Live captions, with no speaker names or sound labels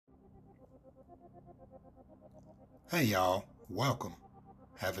Hey y'all, welcome.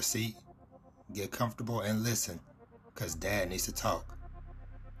 Have a seat, get comfortable, and listen, because Dad needs to talk.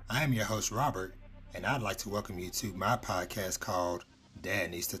 I am your host, Robert, and I'd like to welcome you to my podcast called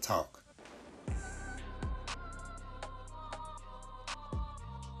Dad Needs to Talk.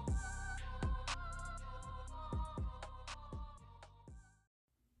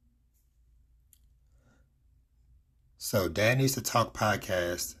 So, Dad Needs to Talk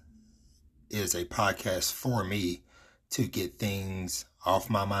podcast is a podcast for me to get things off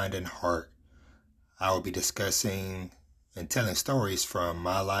my mind and heart. I will be discussing and telling stories from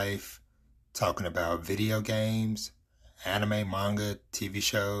my life, talking about video games, anime, manga, TV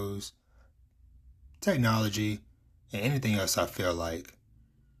shows, technology, and anything else I feel like.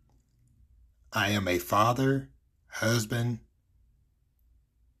 I am a father, husband,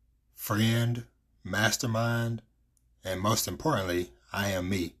 friend, mastermind, and most importantly, I am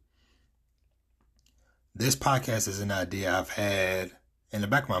me. This podcast is an idea I've had in the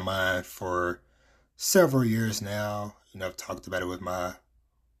back of my mind for several years now. I've talked about it with my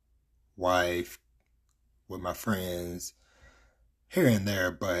wife, with my friends, here and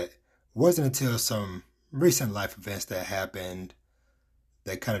there, but it wasn't until some recent life events that happened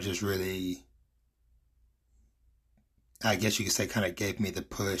that kind of just really, I guess you could say, kind of gave me the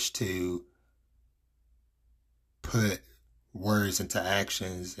push to put words into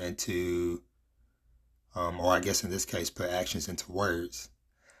actions and to, or I guess in this case, put actions into words,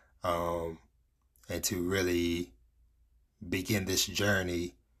 and to really begin this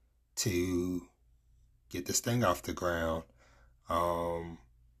journey to get this thing off the ground.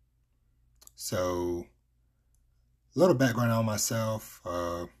 So a little background on myself.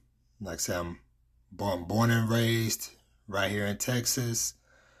 Like I said, I'm born and raised right here in Texas.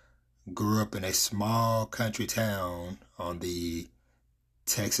 Grew up in a small country town on the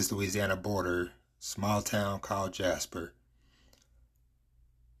Texas-Louisiana border, small town called Jasper.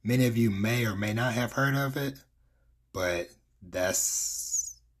 Many of you may or may not have heard of it, but that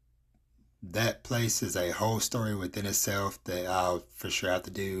place is a whole story within itself that I'll for sure have to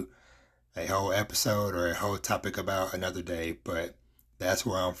do a whole episode or a whole topic about another day, but that's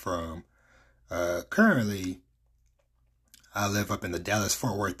where I'm from. Currently, I live up in the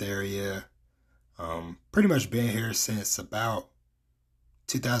Dallas-Fort Worth area. Pretty much been here since about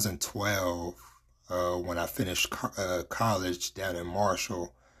 2012, when I finished college down in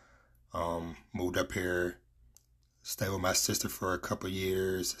Marshall. Moved up here, stayed with my sister for a couple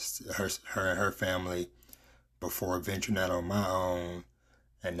years, her and her family, before venturing out on my own.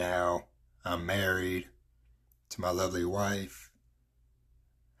 And now I'm married to my lovely wife,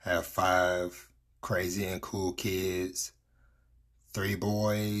 have 5 crazy and cool kids, 3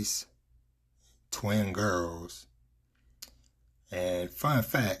 boys, twin girls. And fun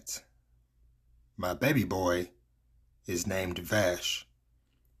fact, my baby boy is named Vash.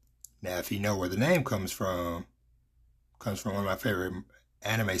 Now, if you know where the name comes from one of my favorite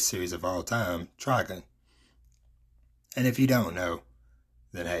anime series of all time, Trigun. And if you don't know,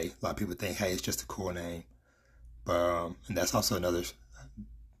 then hey, a lot of people think, hey, it's just a cool name. But, and that's also another,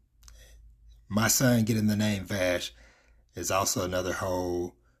 my son getting the name Vash is also another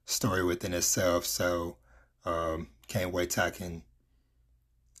whole story within itself. So, can't wait till I can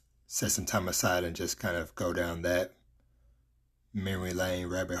set some time aside and just kind of go down that memory lane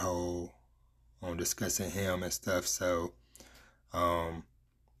rabbit hole on discussing him and stuff. So,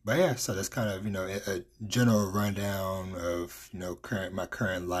 but yeah, so that's kind of, a general rundown of, my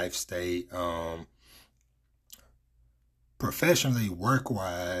current life state. Professionally,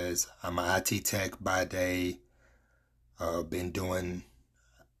 work-wise, I'm an IT tech by day. Been doing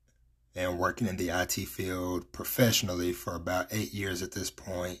and working in the IT field professionally for about 8 years at this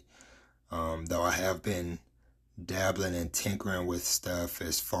point. Though I have been dabbling and tinkering with stuff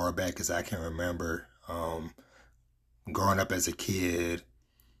as far back as I can remember. Growing up as a kid,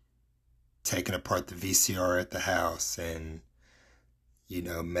 taking apart the VCR at the house and,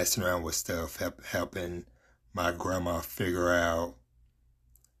 messing around with stuff, helping my grandma figure out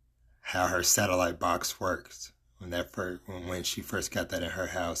how her satellite box works when she first got that in her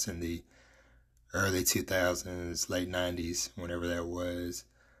house in the early 2000s, late 90s, whenever that was.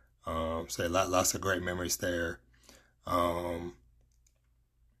 So lots of great memories there.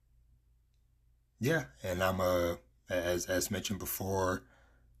 Yeah, and I'm as mentioned before,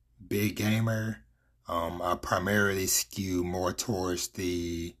 big gamer. I primarily skew more towards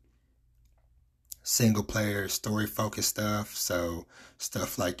the single player story focused stuff. So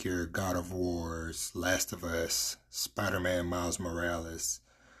stuff like your God of Wars, Last of Us, Spider-Man, Miles Morales,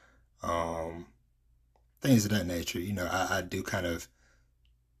 things of that nature. I do kind of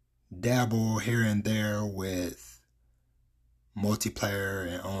dabble here and there with multiplayer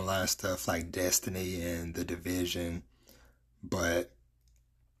and online stuff like Destiny and The Division, but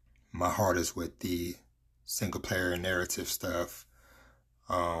my heart is with the single player and narrative stuff.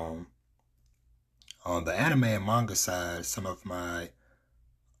 On the anime and manga side, some of my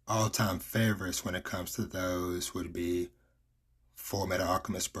all-time favorites when it comes to those would be Full Metal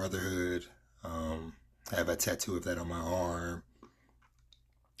Alchemist Brotherhood. I have a tattoo of that on my arm.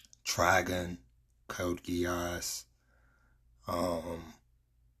 Trigun, Code Geass.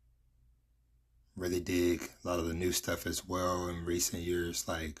 Really dig a lot of the new stuff as well in recent years,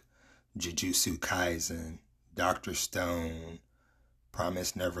 like Jujutsu Kaisen, Dr. Stone,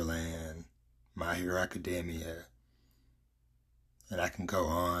 Promised Neverland, My Hero Academia, and I can go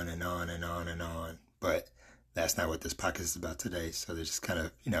on and on and on and on, but that's not what this podcast is about today. So there's just kind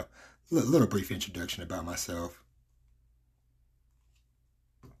of, a little brief introduction about myself.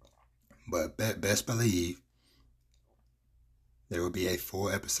 But best believe there will be a full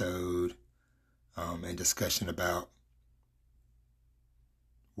episode and discussion about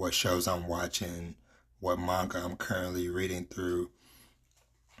what shows I'm watching, what manga I'm currently reading through.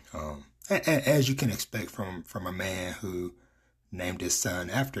 As you can expect from a man who named his son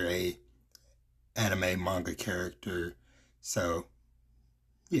after a anime manga character. So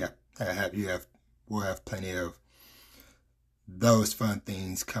yeah, we'll have plenty of those fun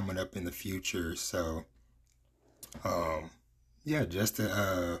things coming up in the future. So yeah,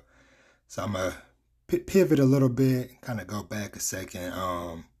 so I'm gonna pivot a little bit, kind of go back a second.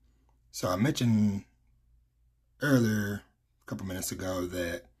 So I mentioned earlier, a couple minutes ago,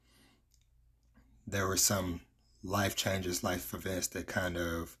 that there were some life changes, life events that kind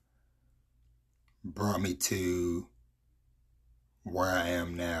of brought me to where I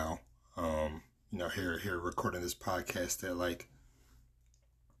am now. Here recording this podcast at like,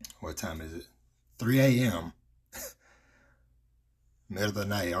 what time is it? 3 a.m. middle of the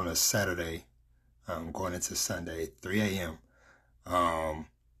night on a Saturday, going into Sunday, 3 a.m.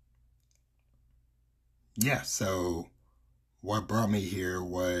 Yeah, so what brought me here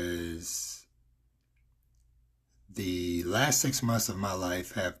was the last 6 months of my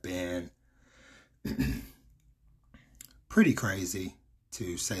life have been pretty crazy,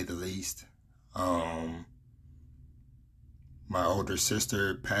 to say the least. My older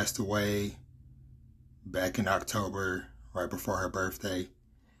sister passed away back in October, right before her birthday.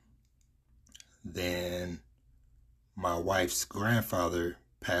 Then my wife's grandfather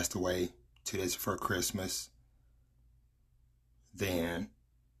passed away 2 days before Christmas. Then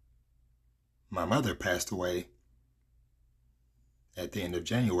my mother passed away at the end of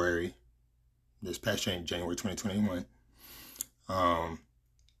January, this past January 2021, a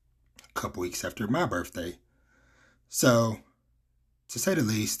couple weeks after my birthday. So, to say the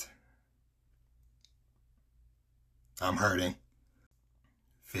least, I'm hurting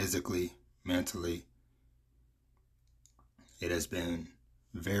physically, mentally. It has been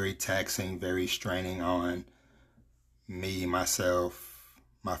very taxing, very straining on me, myself,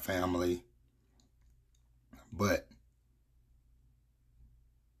 my family. But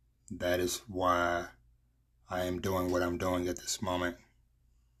that is why I am doing what I'm doing at this moment,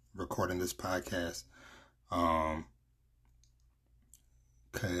 recording this podcast.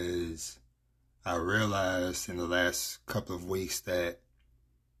 Because I realized in the last couple of weeks that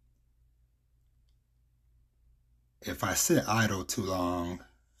if I sit idle too long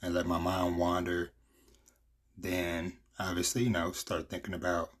and let my mind wander, then obviously, start thinking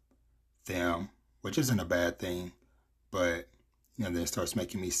about them, which isn't a bad thing, but, then it starts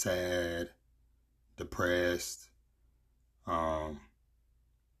making me sad, depressed, and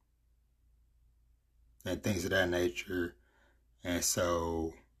things of that nature. And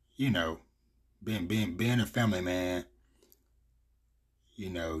so, being a family man,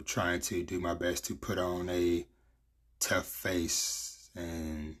 trying to do my best to put on a tough face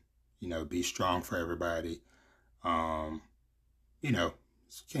and, be strong for everybody. Can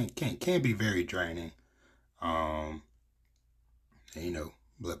be very draining.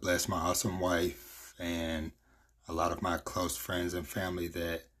 Bless my awesome wife and a lot of my close friends and family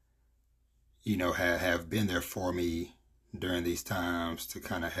that, have been there for me during these times to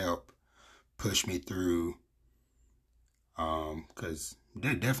kind of help push me through. Because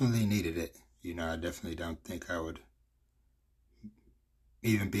they definitely needed it. I definitely don't think I would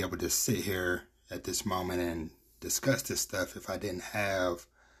even be able to sit here at this moment and discuss this stuff if I didn't have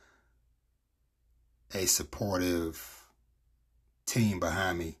a supportive team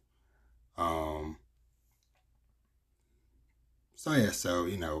behind me. I'll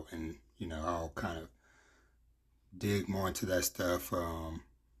kind of dig more into that stuff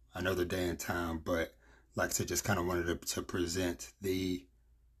another day and time, but like I said, just kind of wanted to present the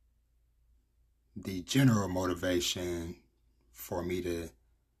general motivation for me to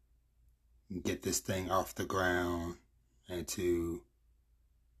get this thing off the ground and to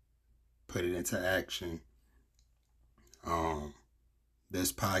put it into action.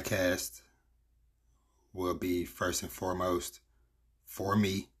 This podcast will be first and foremost for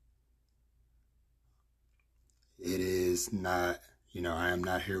me. It is not, I am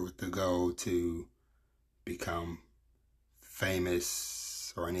not here with the goal to become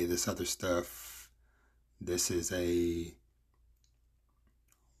famous or any of this other stuff. This is a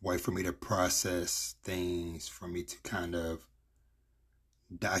way for me to process things, for me to kind of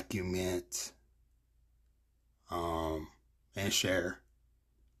document and share,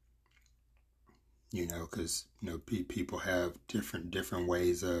 because people have different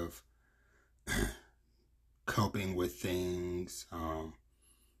ways of coping with things.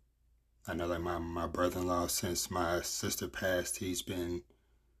 I know, like my brother-in-law, since my sister passed, he's been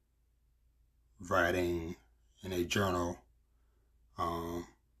writing in a journal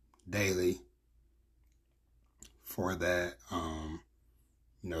daily for that. I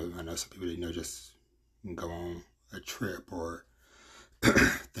know some people, just go on a trip or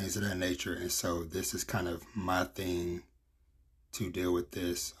things of that nature. And so this is kind of my thing to deal with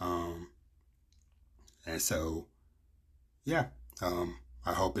this. And so, yeah,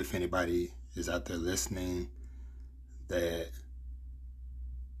 I hope if anybody is out there listening that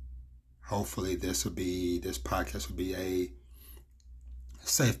hopefully this podcast will be a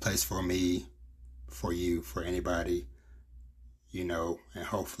safe place for me, for you, for anybody, and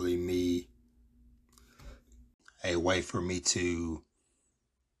hopefully a way for me to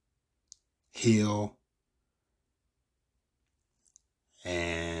heal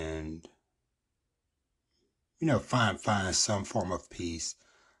and, find some form of peace.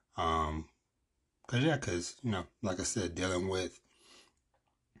 Cause like I said, dealing with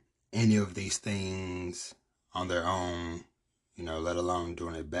any of these things on their own, let alone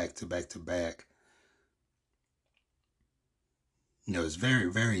doing it back to back to back, it's very,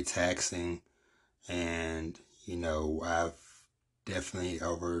 very taxing. And, I've definitely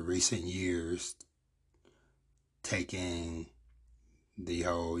over recent years taken the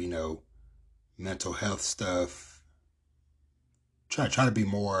whole, mental health stuff, try to be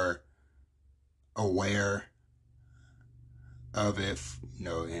more aware of it,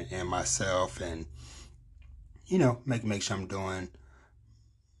 in myself, and, make sure I'm doing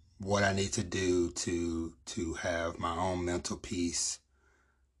what I need to do to have my own mental peace,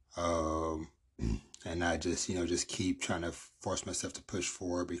 and not just, just keep trying to force myself to push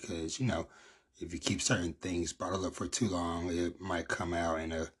forward, because, if you keep certain things bottled up for too long, it might come out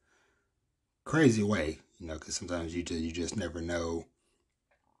in a crazy way, because sometimes you just never know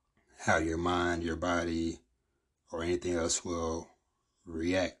how your mind, your body, or anything else will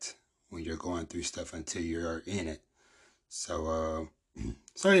react when you're going through stuff until you're in it. So,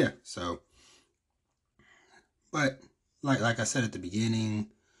 but like I said at the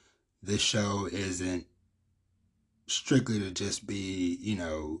beginning, this show isn't strictly to just be,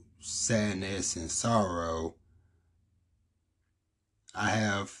 sadness and sorrow. I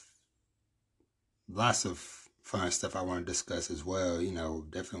have lots of fun stuff I want to discuss as well.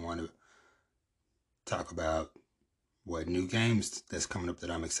 Definitely want to talk about what new games that's coming up that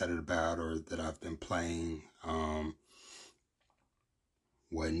I'm excited about or that I've been playing.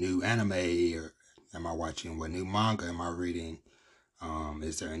 What new anime am I watching? What new manga am I reading?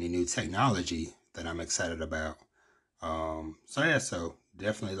 Is there any new technology that I'm excited about? So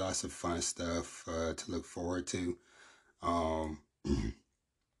definitely lots of fun stuff to look forward to.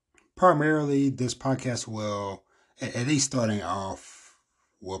 Primarily, this podcast will, at least starting off,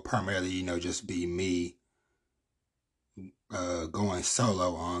 will primarily, just be me going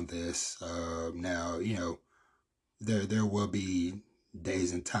solo on this. Now, there will be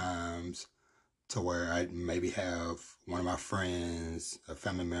days and times to where I maybe have one of my friends, a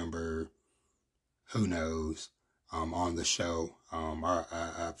family member, who knows, on the show.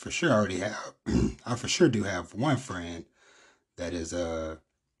 I for sure already have, I for sure do have one friend that is that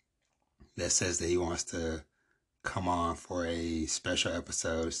says that he wants to come on for a special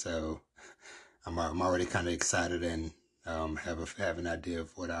episode. So I'm already kind of excited and have an idea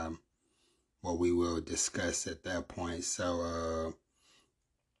of what we will discuss at that point. So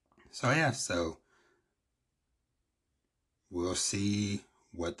we'll see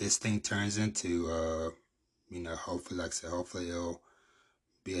what this thing turns into. Hopefully, like I said, hopefully it'll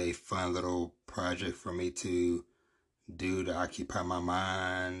be a fun little project for me to do to occupy my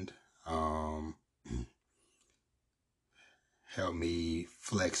mind. help me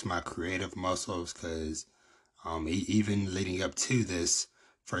flex my creative muscles, because even leading up to this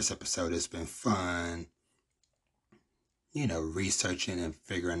first episode, it's been fun, researching and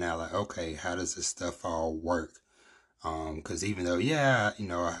figuring out, like, okay, how does this stuff all work? Because even though, I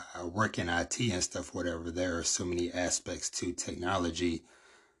work in IT and stuff, whatever, there are so many aspects to technology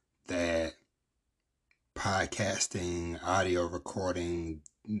that podcasting, audio recording,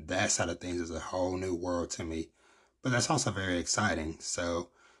 that side of things is a whole new world to me. But that's also very exciting. So,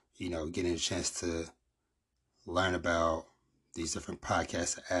 getting a chance to learn about these different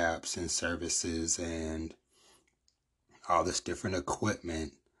podcast apps and services and all this different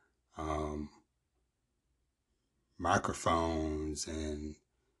equipment, microphones and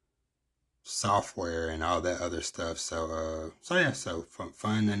software and all that other stuff. So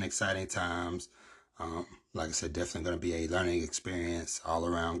fun and exciting times. Like I said, definitely going to be a learning experience all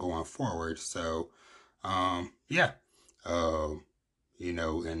around going forward. So, in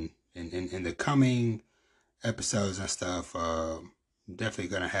the coming episodes and stuff, definitely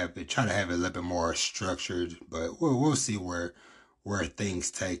going to try to have it a little bit more structured, but we'll see where things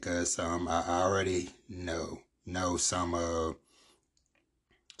take us. I already know some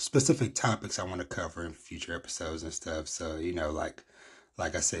specific topics I want to cover in future episodes and stuff. So,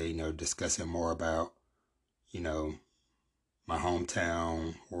 like I said, discussing more about, my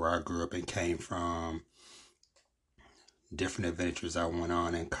hometown, where I grew up and came from, different adventures I went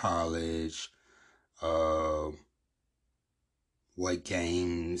on in college, what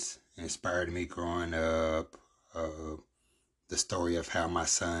games inspired me growing up, the story of how my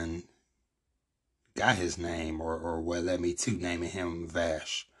son got his name, or what led me to naming him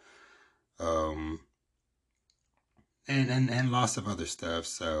Vash. And lots of other stuff.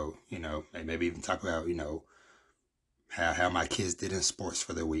 So, maybe even talk about, how my kids did in sports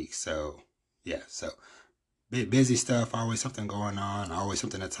for the week. So, yeah, so busy stuff, always something going on, always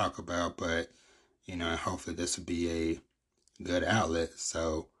something to talk about, but, and hopefully this will be a good outlet.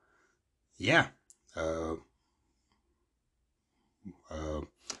 So, yeah, I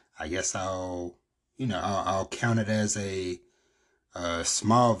guess I'll count it as a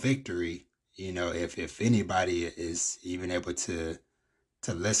small victory, if anybody is even able to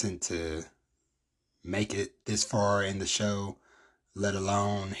listen to make it this far in the show, let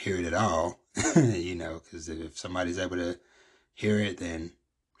alone hear it at all, because if somebody's able to hear it, then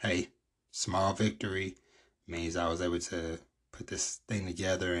hey, small victory means I was able to put this thing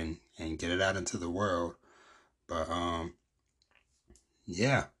together and get it out into the world. But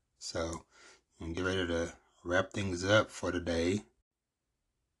yeah, so I'm getting ready to wrap things up for today.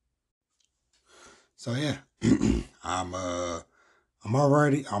 So yeah, I'm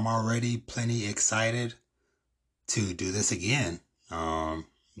already plenty excited to do this again. Now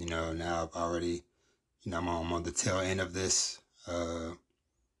I've already, I'm on the tail end of this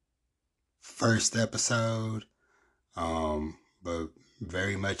first episode, but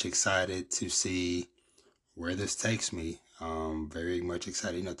very much excited to see where this takes me. Very much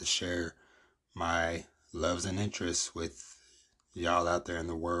excited, to share my loves and interests with y'all out there in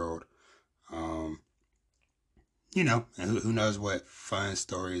the world. And who knows what fun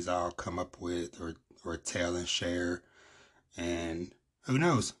stories I'll come up with or tell and share. And who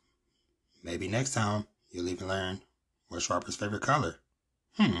knows, maybe next time you'll even learn what's Robert's favorite color.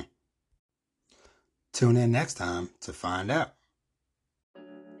 Tune in next time to find out.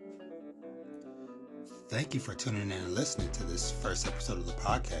 Thank you for tuning in and listening to this first episode of the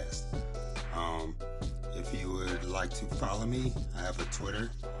podcast. If you would like to follow me, I have a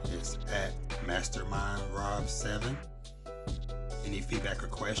Twitter. It's at MastermindRob7. Any feedback or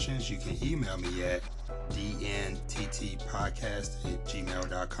questions, you can email me at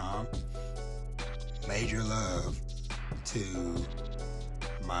dnttpodcast@gmail.com. Major love to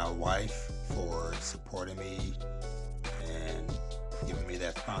my wife for supporting me and giving me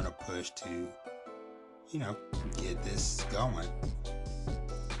that final push to, get this going.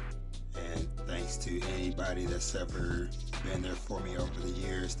 And thanks to anybody that's ever been there for me over the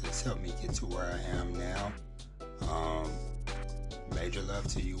years that's helped me get to where I am now. Major love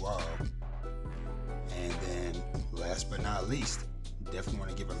to you all. And then last but not least, definitely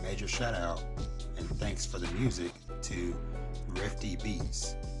want to give a major shout out and thanks for the music to Rifty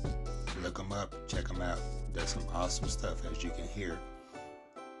Beats. Look them up, check them out. Does some awesome stuff, as you can hear.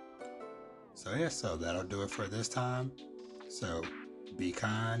 So yeah, so that'll do it for this time. So be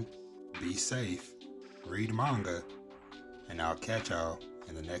kind, be safe, read manga, and I'll catch y'all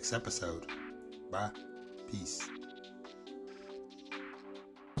in the next episode. Bye. Peace.